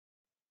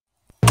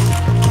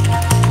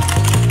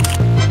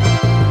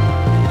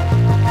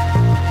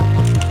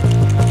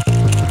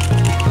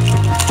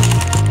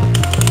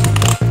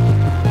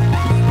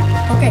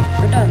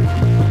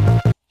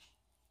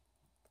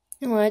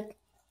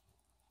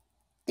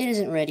It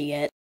isn't ready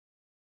yet.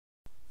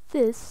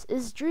 This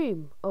is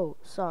Dream. Oh,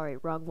 sorry,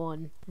 wrong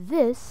one.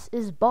 This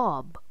is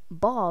Bob.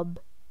 Bob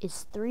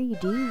is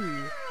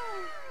 3D.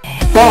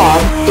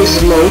 Bob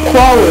is low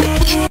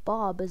quality.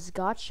 Bob is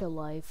Gotcha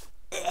Life.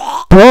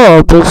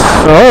 Bob is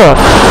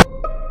soft.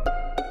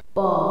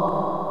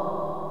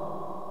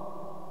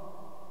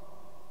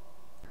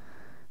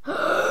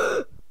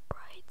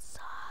 Bright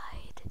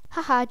side.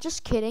 Haha,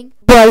 just kidding.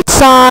 Bright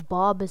side.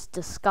 Bob is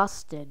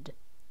disgusted.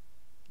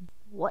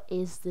 What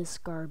is this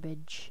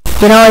garbage?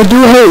 You know, I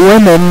do hate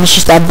women. It's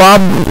just that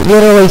Bob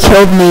literally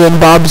killed me in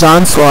Bob's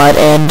Onslaught,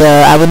 and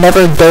I would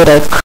never date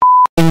a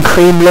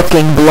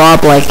cream-looking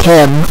blob like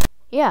him.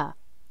 Yeah.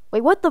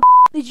 Wait, what the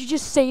did you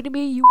just say to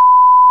me, you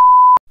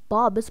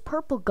Bob is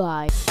purple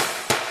guy.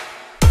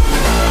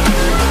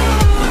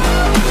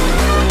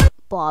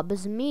 Bob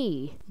is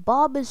me.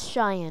 Bob is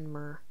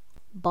Cheyenne.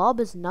 Bob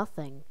is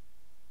nothing.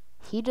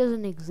 He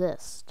doesn't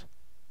exist.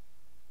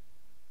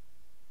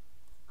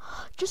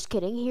 Just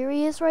kidding, here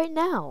he is right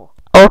now.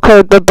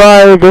 Okay,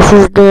 goodbye. This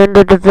is the end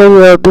of the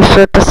video. Be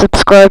sure to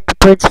subscribe to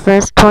Prince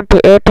Fans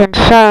 28 and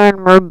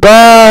Sharon.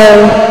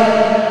 Bye.